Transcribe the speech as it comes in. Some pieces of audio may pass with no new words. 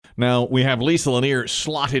Now, we have Lisa Lanier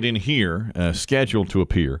slotted in here, scheduled to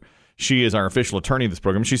appear. She is our official attorney of this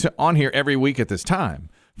program. She's on here every week at this time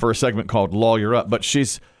for a segment called Lawyer Up, but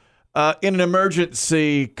she's in an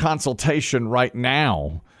emergency consultation right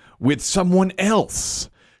now with someone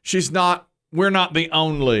else. We're not the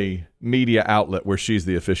only media outlet where she's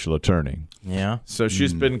the official attorney. Yeah. So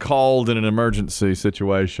she's been called in an emergency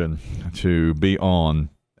situation to be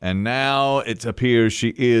on. And now it appears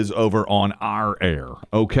she is over on our air.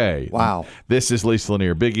 Okay. Wow. This is Lisa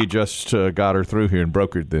Lanier. Biggie just got her through here and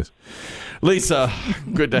brokered this. Lisa,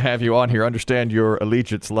 good to have you on here. Understand your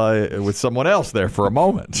allegiance lie with someone else there for a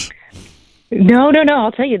moment. No.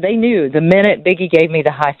 I'll tell you, they knew. The minute Biggie gave me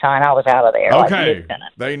the high sign, I was out of there. Okay.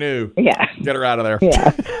 They knew. Yeah. Get her out of there.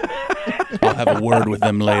 Yeah. I'll have a word with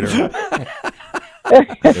them later.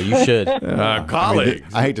 Yeah, you should.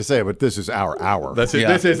 Colleagues. I hate to say it, but this is our hour. This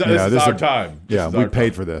is our time. Yeah, we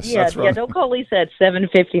paid for this. Yeah, That's right. don't call Lisa at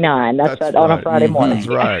 7:59. That's on right. a Friday morning. That's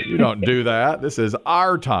right. You don't do that. This is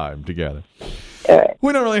our time together. All right.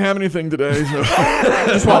 We don't really have anything today. So.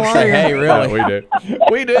 Just want to say, hey, really? We do.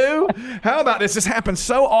 We do. How about this? This happens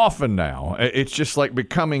so often now. It's just like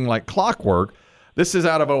becoming like clockwork. This is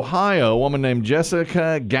out of Ohio. A woman named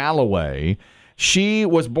Jessica Galloway. She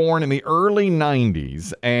was born in the early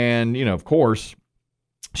 90s. And, of course,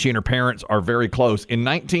 she and her parents are very close. In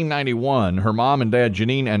 1991, her mom and dad,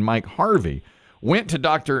 Janine and Mike Harvey, went to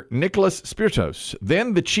Dr. Nicholas Spiritos,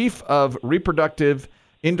 then the chief of reproductive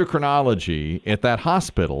endocrinology at that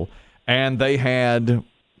hospital, and they had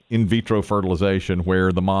in vitro fertilization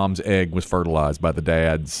where the mom's egg was fertilized by the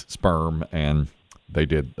dad's sperm, and they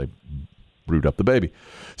brewed up the baby.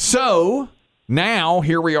 So now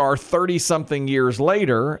here we are 30-something years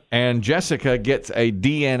later, and Jessica gets a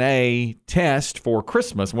DNA test for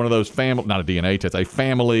Christmas, one of those not a DNA test, a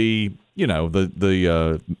family,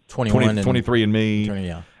 the 23andMe,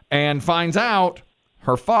 yeah. and finds out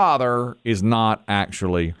her father is not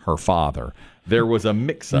actually her father. There was a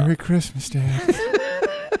mix-up. Merry Christmas, Dad.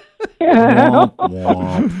 Womp,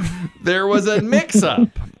 womp. There was a mix-up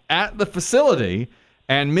at the facility,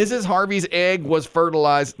 and Mrs. Harvey's egg was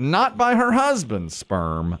fertilized not by her husband's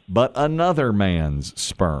sperm, but another man's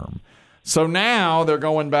sperm. So now they're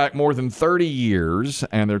going back more than 30 years,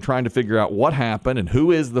 and they're trying to figure out what happened and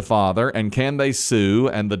who is the father, and can they sue,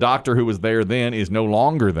 and the doctor who was there then is no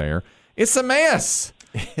longer there. It's a mess.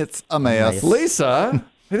 It's a mess. Lisa,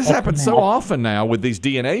 this happens so often now with these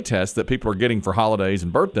DNA tests that people are getting for holidays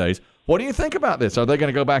and birthdays. What do you think about this? Are they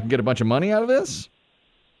going to go back and get a bunch of money out of this?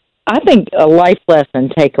 I think a life lesson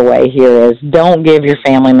takeaway here is don't give your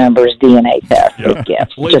family members DNA tests as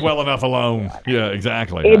gifts. Leave well enough alone. Yeah,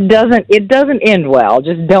 exactly. It doesn't end well.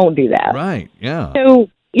 Just don't do that. Right, yeah.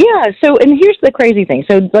 So, and here's the crazy thing.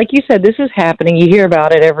 So, like you said, this is happening. You hear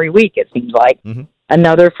about it every week, it seems like.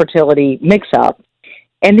 Another fertility mix-up.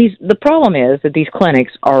 And the problem is that these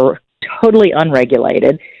clinics are totally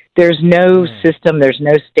unregulated. There's no system, there's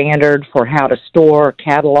no standard for how to store,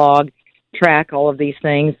 catalog, track all of these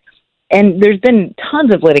things. And there's been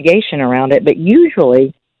tons of litigation around it, but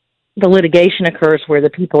usually the litigation occurs where the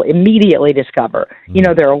people immediately discover,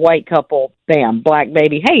 they're a white couple, bam, black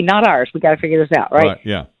baby, hey, not ours, we got to figure this out, right?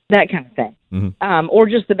 Yeah. That kind of thing. Or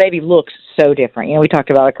just the baby looks so different. We talked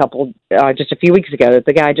about a couple just a few weeks ago that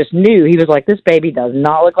the guy just knew. He was like, this baby does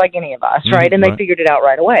not look like any of us, right? And they figured it out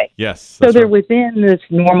right away. Yes. So they're within this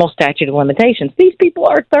normal statute of limitations. These people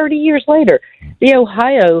are 30 years later. The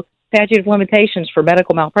Ohio statute of limitations for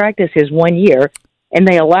medical malpractice is 1 year, and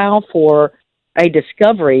they allow for a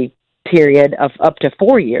discovery period of up to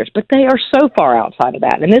 4 years. But they are so far outside of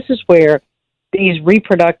that. And this is where these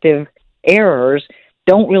reproductive errors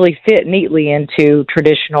don't really fit neatly into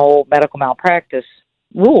traditional medical malpractice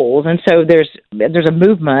rules. And so there's a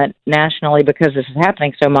movement nationally because this is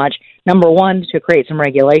happening so much. Number one, to create some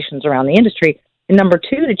regulations around the industry. And number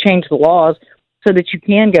two, to change the laws so that you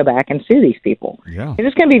can go back and sue these people. Yeah.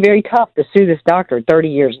 It's going to be very tough to sue this doctor 30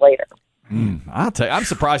 years later. I'm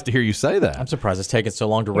surprised to hear you say that. I'm surprised it's taken so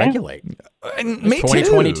long to regulate. And me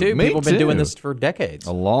 2022. too. People have been doing this for decades.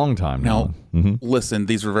 A long time now. Listen,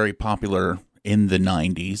 these were very popular in the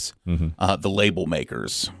 90s, the label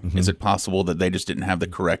makers. Is it possible that they just didn't have the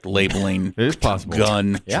correct labeling? It is possible.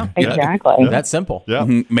 Gun. Yeah. Exactly. That's simple. Yeah.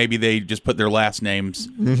 Maybe they just put their last names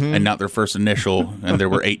and not their first initial, and there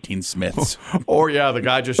were 18 Smiths. Or, the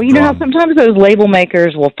guy just Well, you know how sometimes those label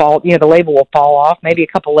makers will fall, the label will fall off. Maybe a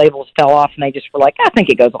couple labels fell off, and they just were like, I think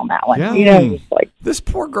it goes on that one. Yeah. Just like, this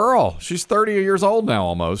poor girl, she's 30 years old now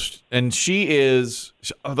almost, and she is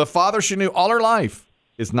the father she knew all her life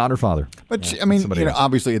is not her father. But I mean, somebody else.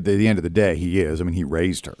 obviously at the end of the day, he is. I mean, he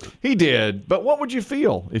raised her. He did, but what would you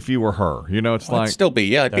feel if you were her? It's I'd like, still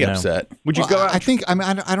be, I'd be know. upset. would you Well, go out? I think. I mean,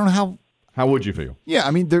 I don't know how. How would you feel? Yeah,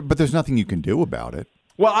 I mean, but there's nothing you can do about it.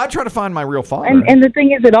 Well, I try to find my real father. And the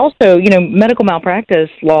thing is that also, medical malpractice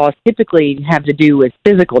laws typically have to do with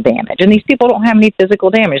physical damage, and these people don't have any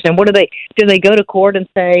physical damage. And what do they go to court and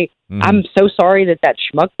say, "I'm so sorry that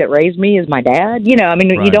schmuck that raised me is my dad"? You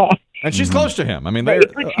Right. don't. And she's close to him. I mean, they're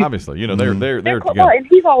But you- obviously, they're together. Well, and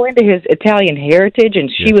he's all into his Italian heritage, and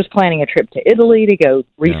she was planning a trip to Italy to go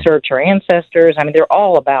research her ancestors. I mean, they're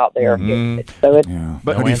all about their heritage. So it's Yeah.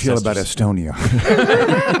 But How do you feel ancestors. about Estonia?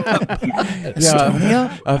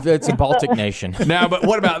 It's a Baltic nation. Now, but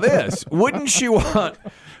what about this? Wouldn't you want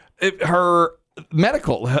her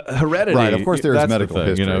medical heredity? Right, of course there is that's the medical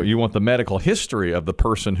thing, history. You want the medical history of the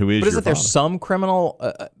person who is But your isn't there father. some criminal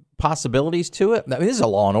possibilities to it? I mean, this is a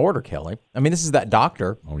Law and Order, Kelly. I mean, this is that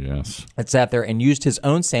doctor Oh, yes. that sat there and used his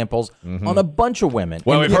own samples on a bunch of women.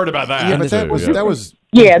 Well, And we've heard about that. Yeah, but that too, was yeah. that was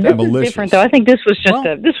Yeah, this is malicious. different though. I think this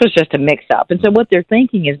was just a mix up. And so what they're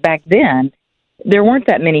thinking is back then there weren't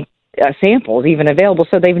that many samples even available,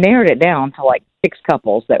 so they've narrowed it down to like 6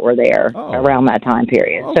 couples that were there around that time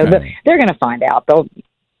period. So Okay. they're going to find out.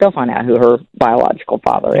 They'll find out who her biological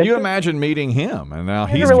father Can is. you imagine meeting him? And now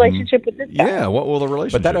He he's has a relationship with this guy. Yeah, what will the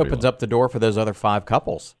relationship But that be opens like? up the door for those other 5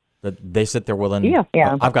 couples that they sit there willing. Yeah.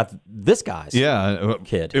 I've got this guy's. Yeah,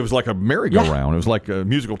 Kid. It was like a merry-go-round. It was like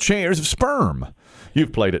musical chairs of sperm.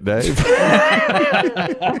 You've played it, Dave. We're I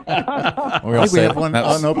gonna think we say have one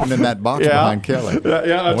unopened in that box behind Kelly. yeah,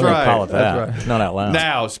 that's we're gonna right. call it That's that. Not out loud.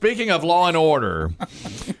 Now, speaking of Law and Order,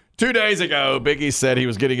 2 days ago, Biggie said he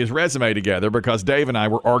was getting his resume together because Dave and I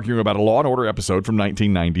were arguing about a Law and Order episode from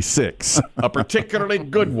 1996, a particularly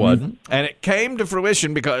good one. And it came to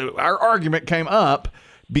fruition because our argument came up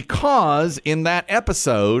because in that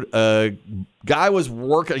episode, a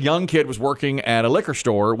young kid was working at a liquor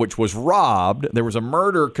store, which was robbed. There was a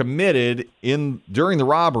murder committed during the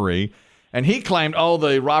robbery. And he claimed,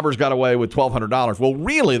 the robbers got away with $1,200. Well,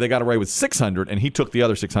 really, they got away with $600, and he took the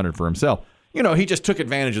other $600 for himself. He just took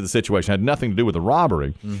advantage of the situation. It had nothing to do with the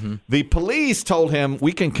robbery. The police told him,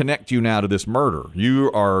 we can connect you now to this murder. You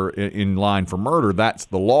are in line for murder. That's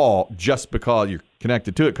the law, just because you're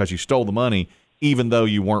connected to it because you stole the money, even though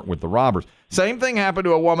you weren't with the robbers. Same thing happened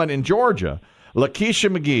to a woman in Georgia. Lakeisha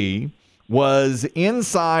McGee was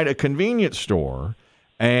inside a convenience store,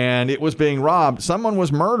 and it was being robbed. Someone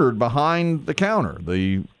was murdered behind the counter.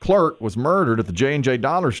 The clerk was murdered at the J&J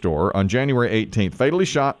Dollar store on January 18th. Fatally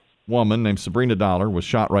shot woman named Sabrina Dollar was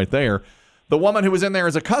shot right there. The woman who was in there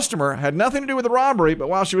as a customer had nothing to do with the robbery, but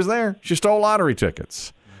while she was there, she stole lottery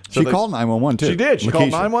tickets. She called 911 too. She did. She called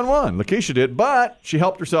Lakeisha. 911. Lakeisha did, but she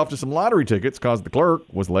helped herself to some lottery tickets because the clerk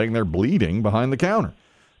was laying there bleeding behind the counter.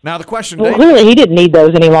 Now the question, Well, Dave, clearly he didn't need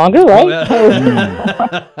those any longer, right?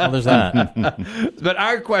 Well, there's that. but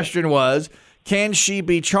our question was, can she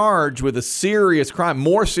be charged with a serious crime,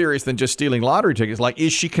 more serious than just stealing lottery tickets? Like,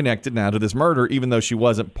 is she connected now to this murder, even though she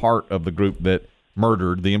wasn't part of the group that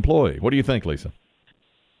murdered the employee? What do you think, Lisa?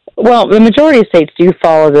 Well, the majority of states do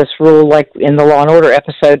follow this rule, like in the Law and Order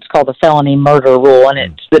episode, it's called the felony murder rule, and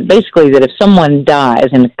it's that basically that if someone dies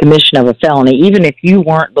in the commission of a felony, even if you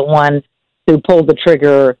weren't the one who pulled the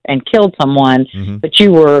trigger and killed someone, but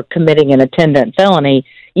you were committing an attendant felony,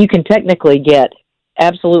 you can technically get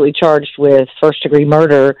absolutely charged with first-degree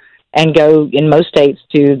murder and go, in most states,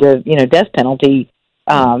 to the death penalty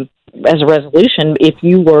as a resolution. If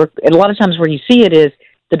you were, and a lot of times where you see it is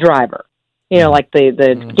the driver. Like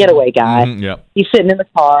the getaway guy. Yep. He's sitting in the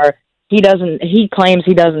car. He claims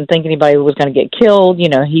he doesn't think anybody was going to get killed.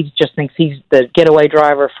 He just thinks he's the getaway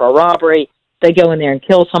driver for a robbery. They go in there and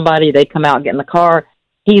kill somebody. They come out and get in the car.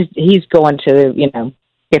 He's going to,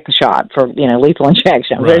 get the shot for, lethal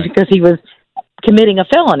injection Right. because he was committing a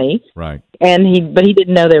felony. Right. And he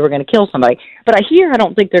didn't know they were going to kill somebody. But I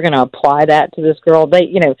don't think they're going to apply that to this girl.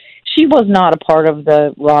 She was not a part of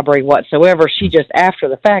the robbery whatsoever. She just, after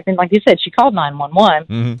the fact, and like you said, she called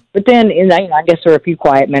 911. But then, I guess there were a few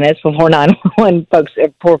quiet minutes before 911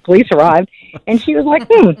 before police arrived, and she was like,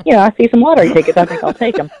 I see some lottery tickets. I think I'll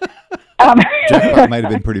take them. Jackpot might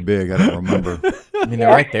have been pretty big. I don't remember. I mean, they're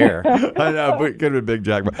right there. I know, but it could have been big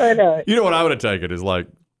jackpot. I know. You know what I would have taken is like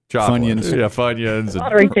chocolate. Funyuns. Yeah, Funyuns.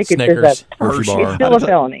 Lottery And tickets Snickers. is Hershey bar. it's still a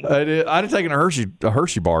felony. I'd have taken a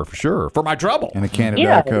Hershey bar for sure for my trouble. And a can of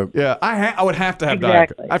Yeah. Diet Coke. Yeah, I would have to have Diet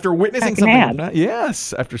Exactly. Coke. After witnessing Second something hand. like that.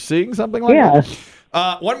 Yes, after seeing something like Yes.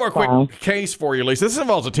 that. One more quick Wow. case for you, Lisa. This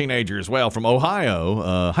involves a teenager as well from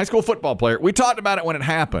Ohio, high school football player. We talked about it when it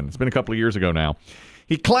happened. It's been a couple of years ago now.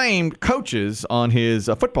 He claimed coaches on his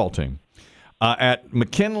football team at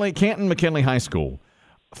Canton McKinley High School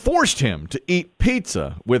forced him to eat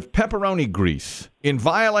pizza with pepperoni grease in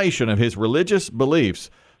violation of his religious beliefs.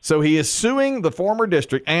 So he is suing the former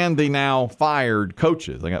district and the now fired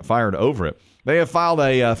coaches. They got fired over it. They have filed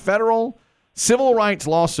a federal civil rights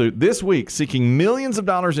lawsuit this week seeking millions of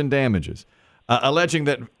dollars in damages, alleging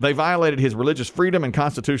that they violated his religious freedom and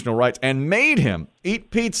constitutional rights and made him eat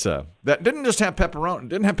pizza that didn't have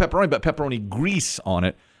pepperoni, but pepperoni grease on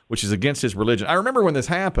it, which is against his religion. I remember when this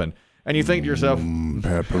happened, and you think to yourself,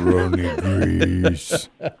 pepperoni grease.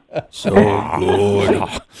 So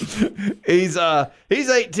good. he's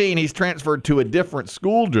 18. He's transferred to a different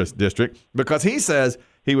school district because he says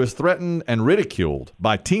he was threatened and ridiculed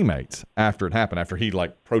by teammates after it happened, after he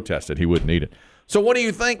protested he wouldn't eat it. So what do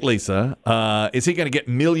you think, Lisa? Is he going to get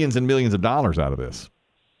millions and millions of dollars out of this?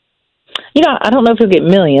 I don't know if he'll get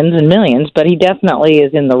millions and millions, but he definitely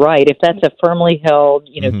is in the right. If that's a firmly held,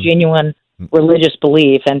 genuine religious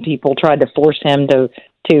belief, and people tried to force him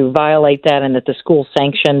to violate that, and that the school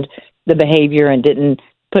sanctioned the behavior and didn't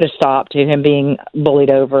put a stop to him being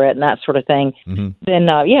bullied over it and that sort of thing, then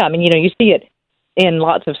you see it in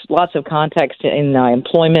lots of context in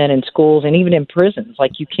employment and schools and even in prisons.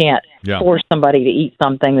 Like, you can't force somebody to eat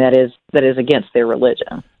something that is against their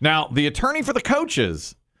religion. Now, the attorney for the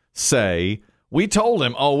coaches say, we told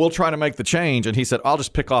him, we'll try to make the change. And he said, I'll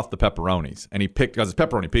just pick off the pepperonis. And he picked, because it's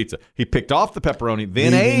pepperoni pizza, he picked off the pepperoni,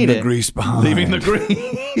 then ate it. Leaving the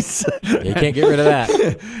grease. You can't get rid of that.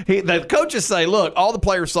 The coaches say, look, all the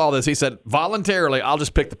players saw this. He said, voluntarily, I'll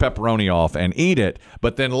just pick the pepperoni off and eat it.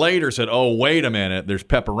 But then later said, wait a minute, there's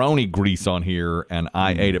pepperoni grease on here, and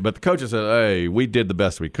I ate it. But the coaches said, hey, we did the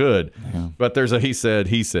best we could. Yeah. But there's a he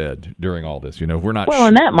said during all this. We're not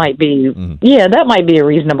and that might be, that might be a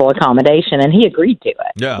reasonable accommodation. And he agreed to it.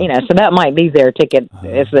 Yeah. So that might be their ticket,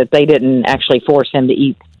 is that they didn't actually force him to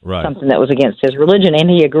eat something that was against his religion, and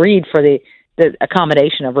he agreed for the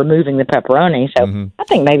accommodation of removing the pepperoni. So I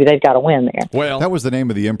think maybe they've got to win there. Well, that was the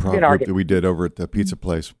name of the improv group that we did over at the pizza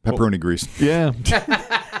place, Pepperoni Grease. Yeah.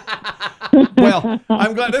 Well,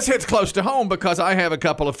 I'm glad this hits close to home because I have a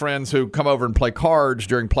couple of friends who come over and play cards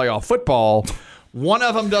during playoff football. One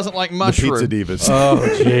of them doesn't like mushrooms. The pizza divas. Oh,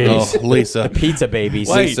 jeez. Oh, Lisa. Pizza babies.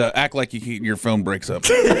 Lisa, act like your phone breaks up. It's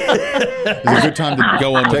a good time to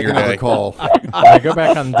go on with take your another day. call. Go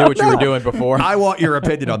back and do what you were doing before. I want your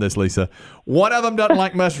opinion on this, Lisa. One of them doesn't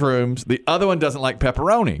like mushrooms. The other one doesn't like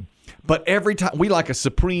pepperoni. But every time we like a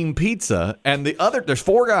supreme pizza, and there's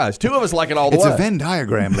four guys. Two of us like it all the way. It's a Venn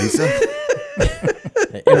diagram, Lisa.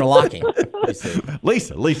 Interlocking.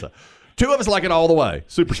 Lisa. Two of us like it all the way.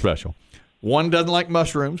 Super special. One doesn't like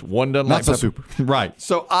mushrooms. One doesn't like so super. Right.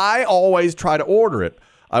 So I always try to order it.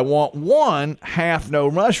 I want one half no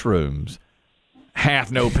mushrooms,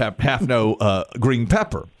 half no green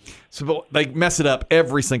pepper. So they mess it up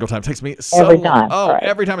every single time. It takes me so every long. time.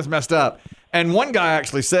 Every time it's messed up. And one guy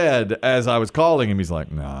actually said, as I was calling him, he's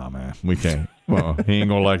like, "Nah, man, we can't. Well, he ain't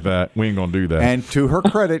gonna like that. We ain't gonna do that." And to her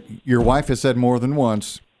credit, your wife has said more than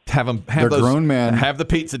once, They're grown men. Have the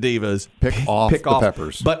pizza divas pick off the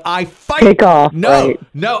peppers. But I fight. Pick off. No,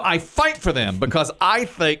 I fight for them because I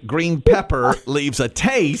think green pepper leaves a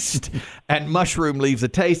taste and mushroom leaves a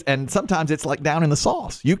taste, and sometimes it's like down in the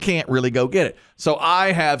sauce. You can't really go get it. So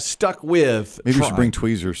I have stuck with. Maybe you should bring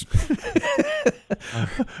tweezers.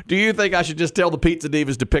 Do you think I should just tell the pizza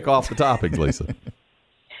divas to pick off the toppings, Lisa?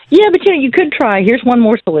 Yeah, but you could try. Here's one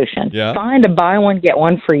more solution. Yeah. Find a buy one get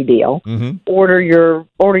one free deal. Mm-hmm. Order your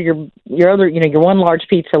other, your one large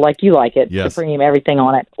pizza like you like it, yes. supreme, everything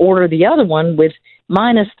on it. Order the other one with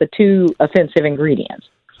minus the two offensive ingredients.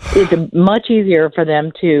 It's much easier for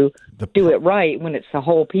them to do it right when it's the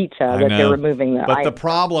whole pizza that they're removing the. But the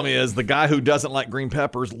problem is the guy who doesn't like green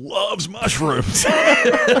peppers loves mushrooms.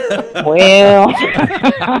 Well,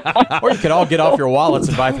 or you could all get off your wallets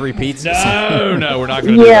and buy 3 pizzas. No, we're not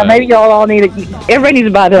going to do that. Yeah, maybe y'all all need everybody needs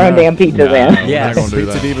to buy their own damn pizza then. Yes.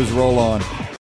 Pizza divas roll on.